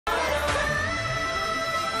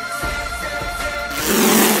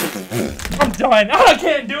I'm done. I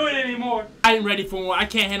can't do it anymore. I ain't ready for more. I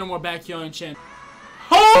can't handle more Baekhyun Chen.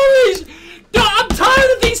 Holy I'm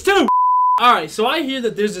tired of these two. Alright, so I hear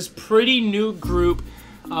that there's this pretty new group.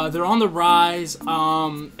 They're on the rise,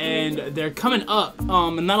 and they're coming up,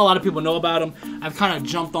 and not a lot of people know about them. I've kind of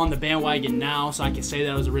jumped on the bandwagon now, so I can say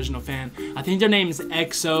that I was an original fan. I think their name is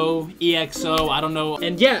Exo, EXO, I don't know.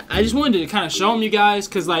 And yeah, I just wanted to kind of show them you guys,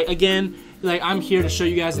 because like, again, like I'm here to show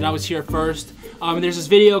you guys that I was here first. And there's this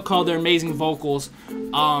video called Their Amazing Vocals,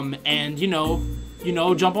 and you know,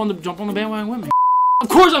 jump on the bandwagon with me. Of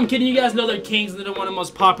course I'm kidding, you guys know they're kings and they're one of the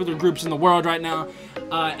most popular groups in the world right now.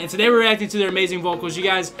 And today we're reacting to their amazing vocals. You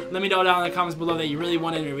guys, let me know down in the comments below that you really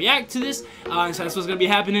wanted to react to this. So that's what's going to be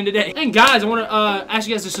happening today. And guys, I want to ask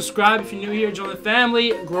you guys to subscribe if you're new here. Join the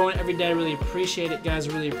family. Growing every day. I really appreciate it, guys.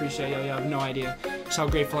 I really appreciate y'all. Y'all have no idea just how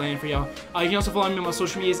grateful I am for y'all. You can also follow me on my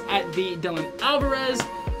social medias at @TheDylanAlvarez.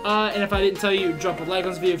 And if I didn't tell you, drop a like on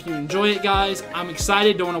this video if you enjoy it, guys. I'm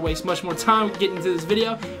excited. Don't want to waste much more time getting into this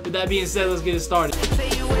video. With that being said, let's get it started.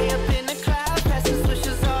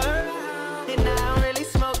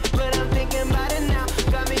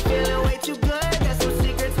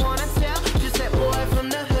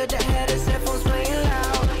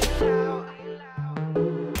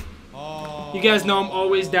 You guys know I'm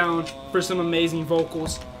always down for some amazing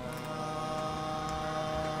vocals.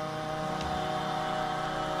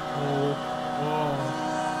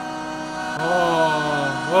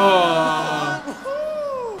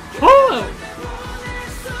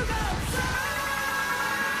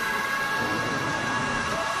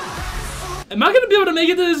 Am I gonna be able to make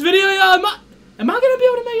it to this video, y'all? Am I gonna be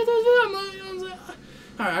able to make it to this video? You know what I'm saying?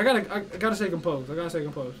 All right, I gotta stay composed. I gotta stay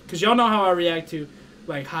composed. Cause y'all know how I react to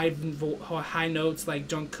like high notes like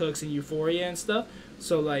Jungkook's and Euphoria and stuff.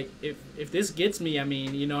 So like if this gets me, I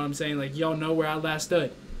mean, you know what I'm saying? Like y'all know where I last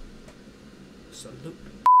stood. Salute.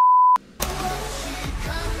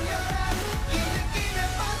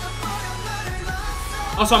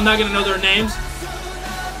 Also, I'm not gonna know their names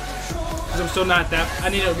because I'm still not that. I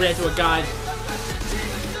need to react to a guide.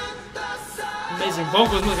 Amazing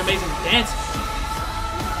vocals, look, amazing dance.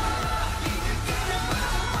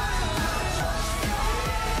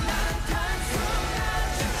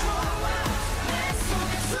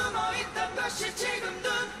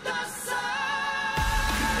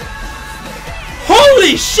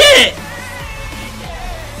 Holy shit!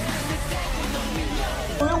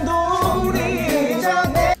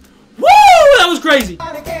 Woo! That was crazy.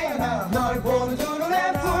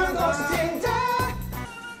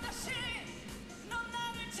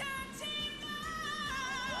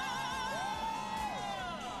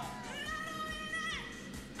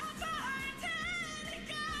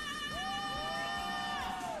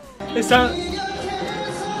 It sounds.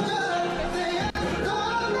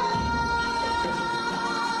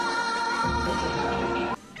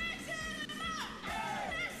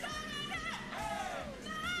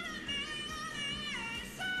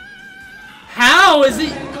 How is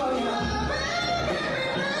it?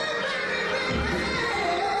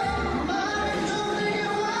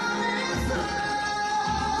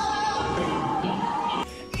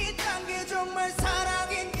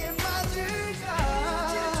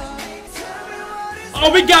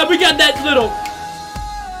 Oh, we got that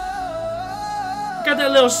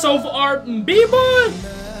little sofa art and B-boy.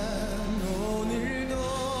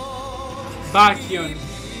 Baekhyun.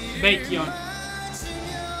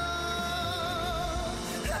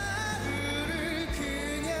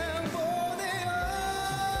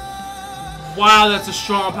 Wow, that's a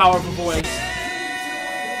strong, powerful voice.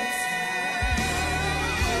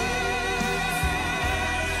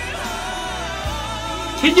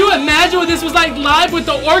 Can you imagine what this was like live with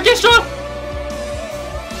the orchestra?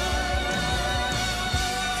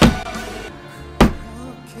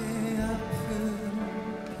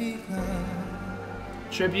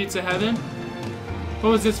 Tribute to Heaven? What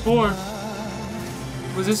was this for?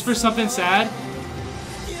 Was this for something sad?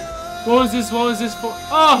 What was this for?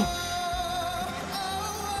 Oh!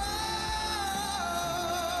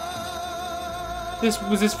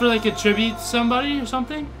 Was this for like a tribute to somebody or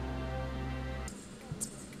something?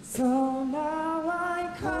 So now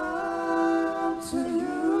I come to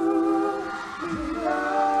you with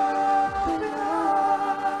open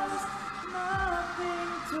arms,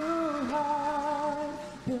 nothing to hide.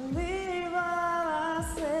 Believe what I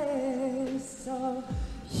say. So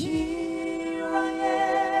here I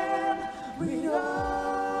am with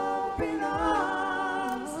open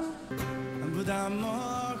arms, but I'm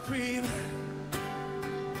more cream.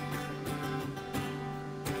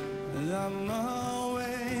 I'm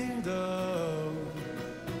away though.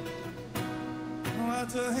 What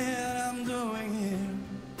the hell I'm doing here?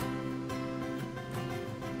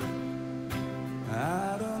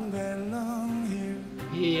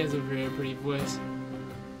 very pretty voice.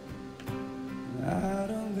 I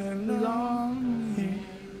don't belong here.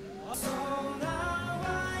 So now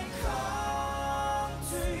I come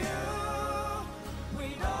to you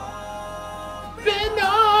with open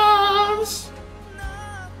Venoms!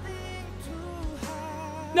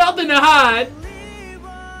 nothing to hide. Nothing to hide. Believe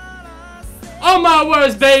what I say. Oh my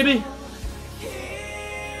words, baby.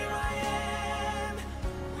 Here I am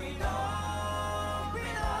with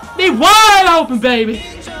open arms. Be wide open, baby.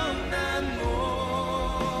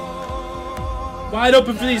 Wide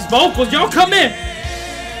open for these vocals. Y'all come in.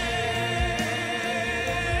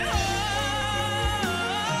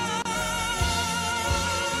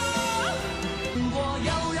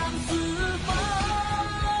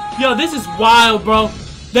 Yo, this is wild, bro.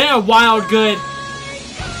 They are wild good.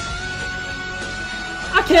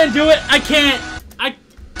 I can't do it. I can't.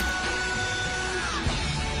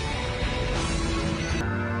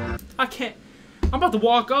 I can't. I'm about to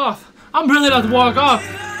walk off. I'm really about to walk off.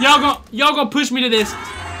 Y'all gonna push me to this.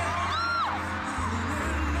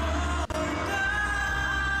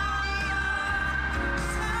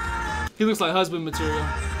 He looks like husband material.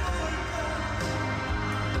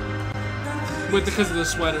 Because of the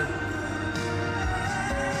sweater.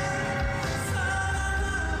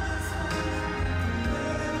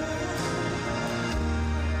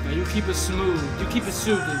 Now you keep it smooth. You keep it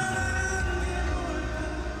soothing.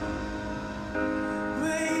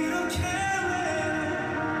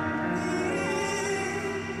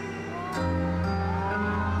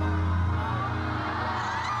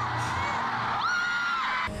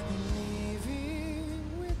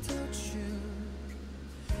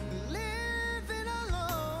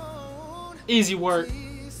 Easy work.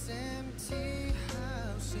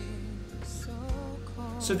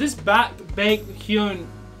 So this Baekhyun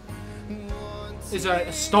is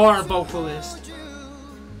a star vocalist.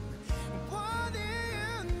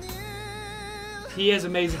 He has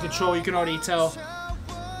amazing control, you can already tell.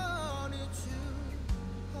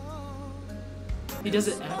 He does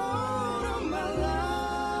it.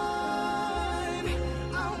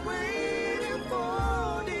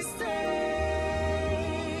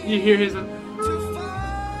 You hear his.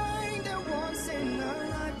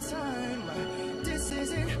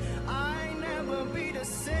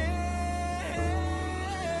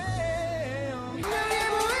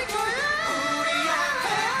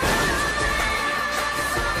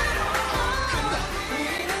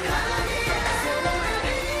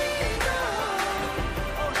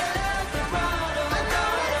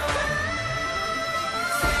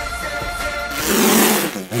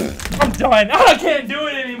 I'm done. I can't do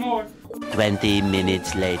it anymore. 20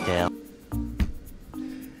 minutes later.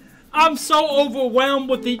 I'm so overwhelmed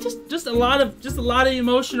with the just a lot of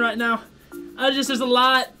emotion right now. There's a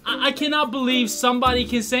lot. I cannot believe somebody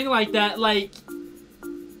can sing like that. Like,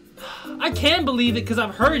 I can believe it because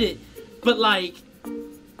I've heard it, but like,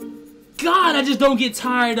 God, I just don't get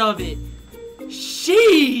tired of it.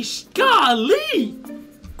 Sheesh, golly.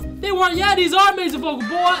 They weren't. Yeah, these are amazing vocal,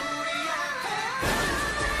 boy.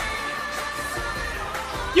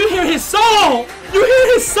 You hear his song! You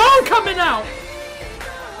hear his song coming out!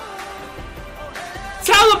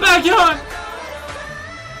 Tell him, Baekhyun!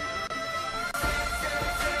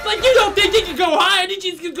 Like, you don't think he can go higher? He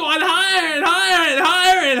just can go on higher and higher and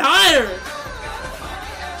higher and higher!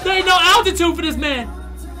 There ain't no altitude for this man!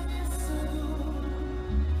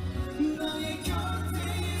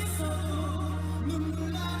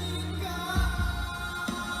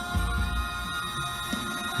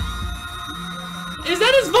 Is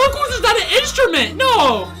that his vocals? Is that an instrument?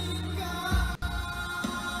 No!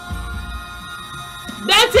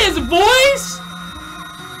 That's his voice?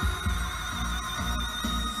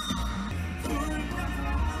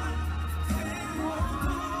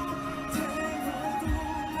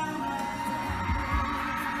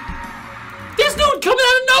 This dude coming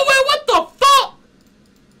out of nowhere? What the fuck?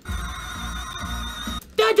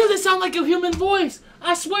 That doesn't sound like a human voice.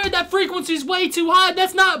 I swear that frequency is way too high.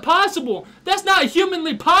 That's not possible. That's not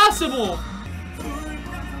humanly possible.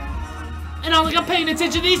 And I'm like, I'm paying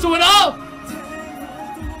attention to these two and oh!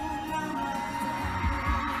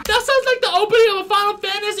 That sounds like the opening of a Final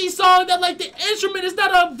Fantasy song that like the instrument is not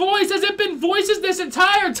a voice. Has it been voices this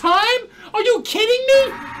entire time? Are you kidding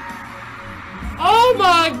me? Oh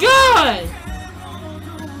my God!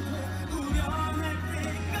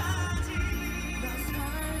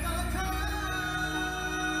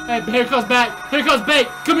 Hey, here comes Baek. Here comes Baek.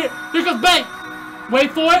 Come here. Here comes Baek.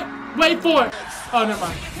 Wait for it. Wait for it. Oh, never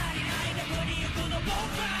mind.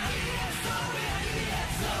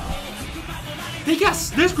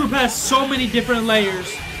 This group has so many different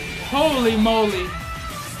layers. Holy moly.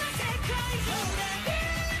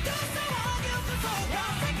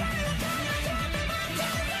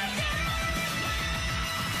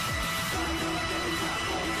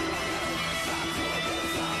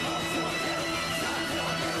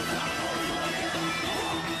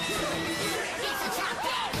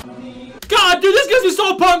 guys are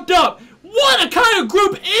so pumped up. What kind of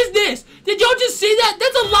group is this? Did y'all just see that?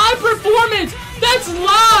 That's a live performance. That's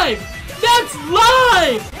live. That's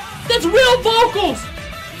live. That's real vocals.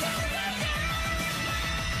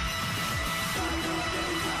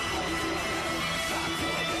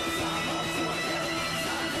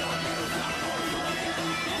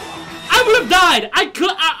 I would have died.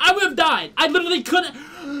 I would have died. I literally couldn't.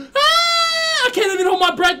 I can't even hold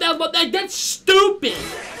my breath. That's stupid.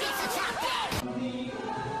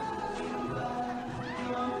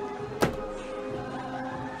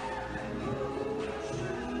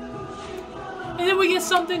 And then we get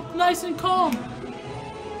something nice and calm.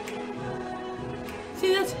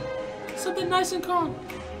 See, that's something nice and calm.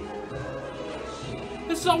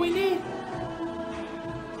 This is all we need.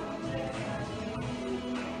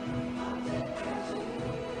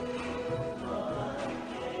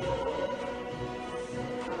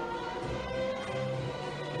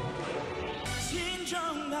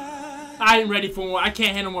 I ain't ready for more. I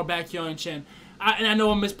can't handle more Baekhyun Chen. And I know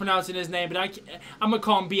I'm mispronouncing his name, but I'm gonna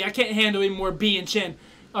call him B. I can't handle any more B and Chen.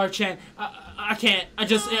 Or Chen. I can't.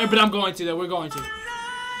 But I'm going to, though. We're going to.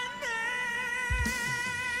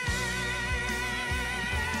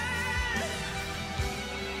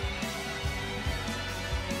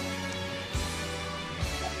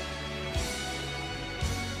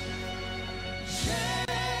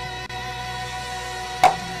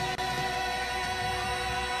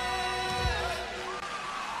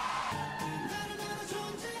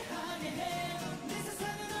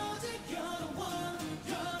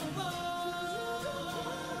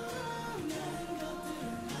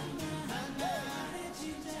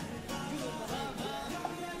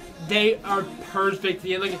 They are perfect.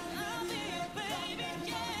 Yeah, look at.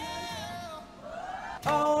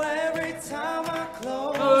 Oh, every time I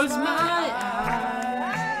close my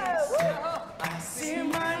eyes, I see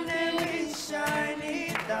my name in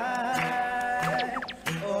shiny light.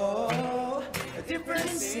 Oh, a different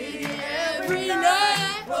city every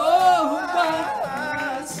night. Oh,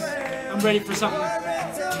 I'm ready for something.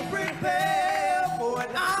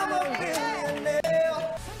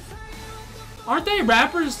 Aren't they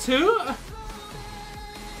rappers too?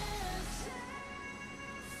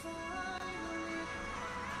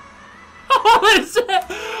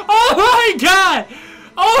 Oh my god!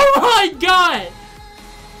 Oh my god!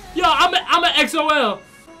 Yo, I'm an Exol.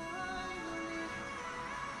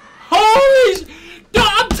 Holy sh! Yo,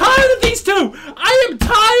 I'm tired of these two! I am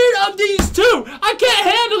tired of these two! I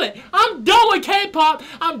can't handle it! I'm done with K-pop.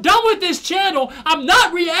 I'm done with this channel. I'm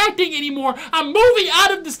not reacting anymore. I'm moving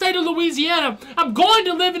out of the state of Louisiana. I'm going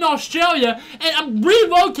to live in Australia, and I'm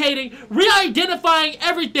relocating, re-identifying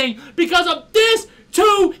everything because of this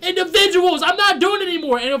two individuals. I'm not doing it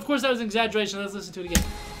anymore. And of course, that was an exaggeration. Let's listen to it again.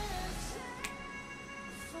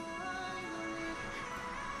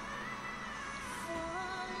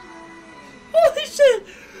 Holy shit!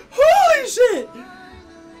 Holy shit!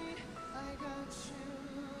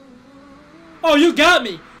 Oh, you got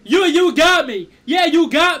me! You got me! Yeah, you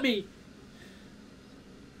got me!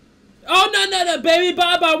 Oh, no, baby,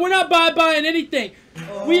 bye-bye. We're not bye-buying anything.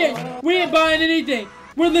 We ain't buying anything.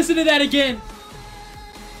 We're listening to that again.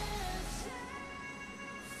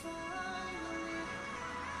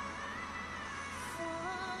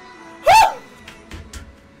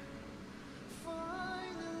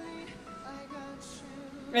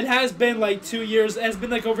 It has been like 2 years. It has been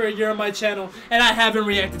like over a year on my channel, and I haven't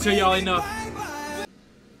reacted to y'all enough.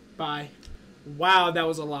 Bye. Wow, that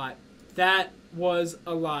was a lot. That was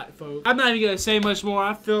a lot, folks. I'm not even gonna say much more.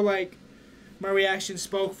 I feel like my reaction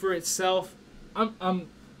spoke for itself.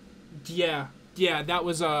 Yeah, that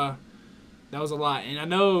was a lot. And I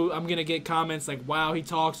know I'm gonna get comments like, wow, he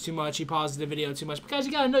talks too much, he pauses the video too much. Because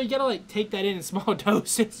you gotta know, you gotta like take that in small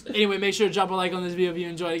doses. Anyway, make sure to drop a like on this video if you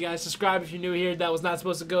enjoyed it, guys. Subscribe if you're new here. That was not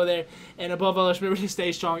supposed to go there. And above all else, remember to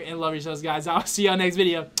stay strong and love yourselves, guys. I'll see y'all next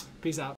video. Peace out.